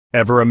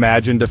Ever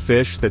imagined a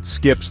fish that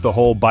skips the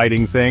whole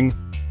biting thing?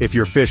 If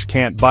your fish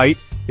can't bite,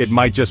 it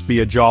might just be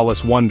a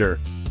jawless wonder.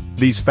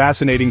 These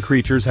fascinating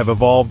creatures have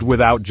evolved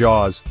without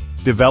jaws,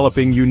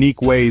 developing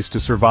unique ways to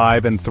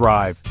survive and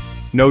thrive.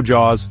 No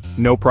jaws,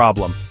 no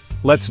problem.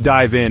 Let's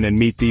dive in and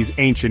meet these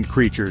ancient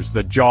creatures,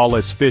 the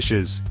jawless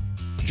fishes.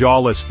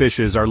 Jawless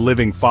fishes are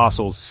living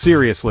fossils.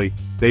 Seriously,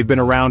 they've been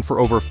around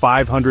for over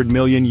 500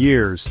 million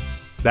years.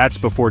 That's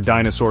before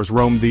dinosaurs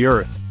roamed the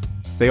Earth.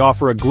 They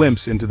offer a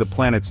glimpse into the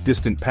planet's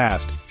distant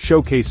past,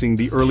 showcasing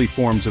the early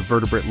forms of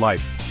vertebrate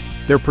life.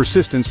 Their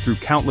persistence through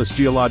countless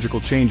geological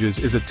changes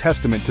is a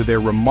testament to their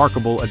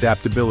remarkable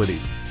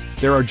adaptability.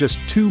 There are just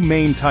two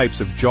main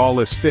types of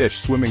jawless fish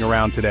swimming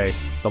around today,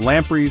 the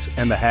lampreys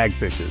and the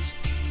hagfishes.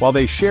 While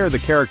they share the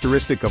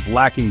characteristic of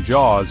lacking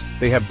jaws,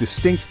 they have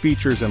distinct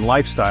features and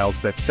lifestyles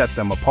that set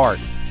them apart.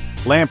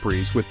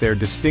 Lampreys, with their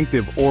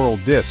distinctive oral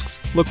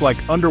discs, look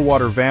like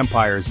underwater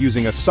vampires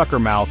using a sucker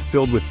mouth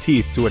filled with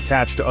teeth to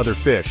attach to other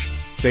fish.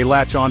 They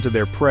latch onto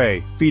their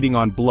prey, feeding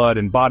on blood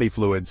and body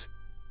fluids.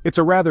 It's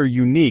a rather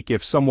unique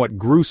if somewhat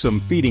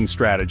gruesome feeding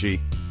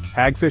strategy.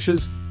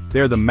 Hagfishes?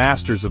 They're the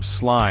masters of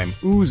slime,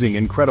 oozing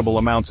incredible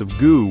amounts of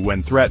goo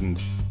when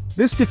threatened.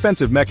 This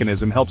defensive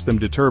mechanism helps them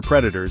deter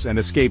predators and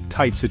escape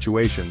tight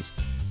situations.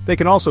 They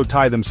can also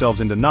tie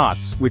themselves into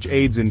knots, which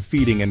aids in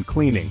feeding and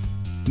cleaning.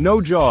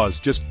 No jaws,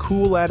 just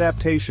cool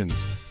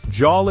adaptations.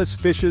 Jawless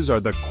fishes are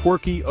the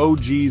quirky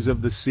OGs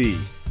of the sea.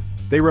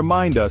 They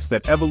remind us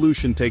that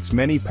evolution takes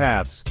many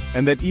paths,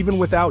 and that even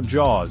without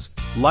jaws,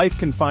 life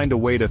can find a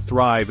way to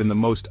thrive in the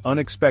most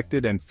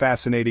unexpected and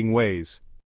fascinating ways.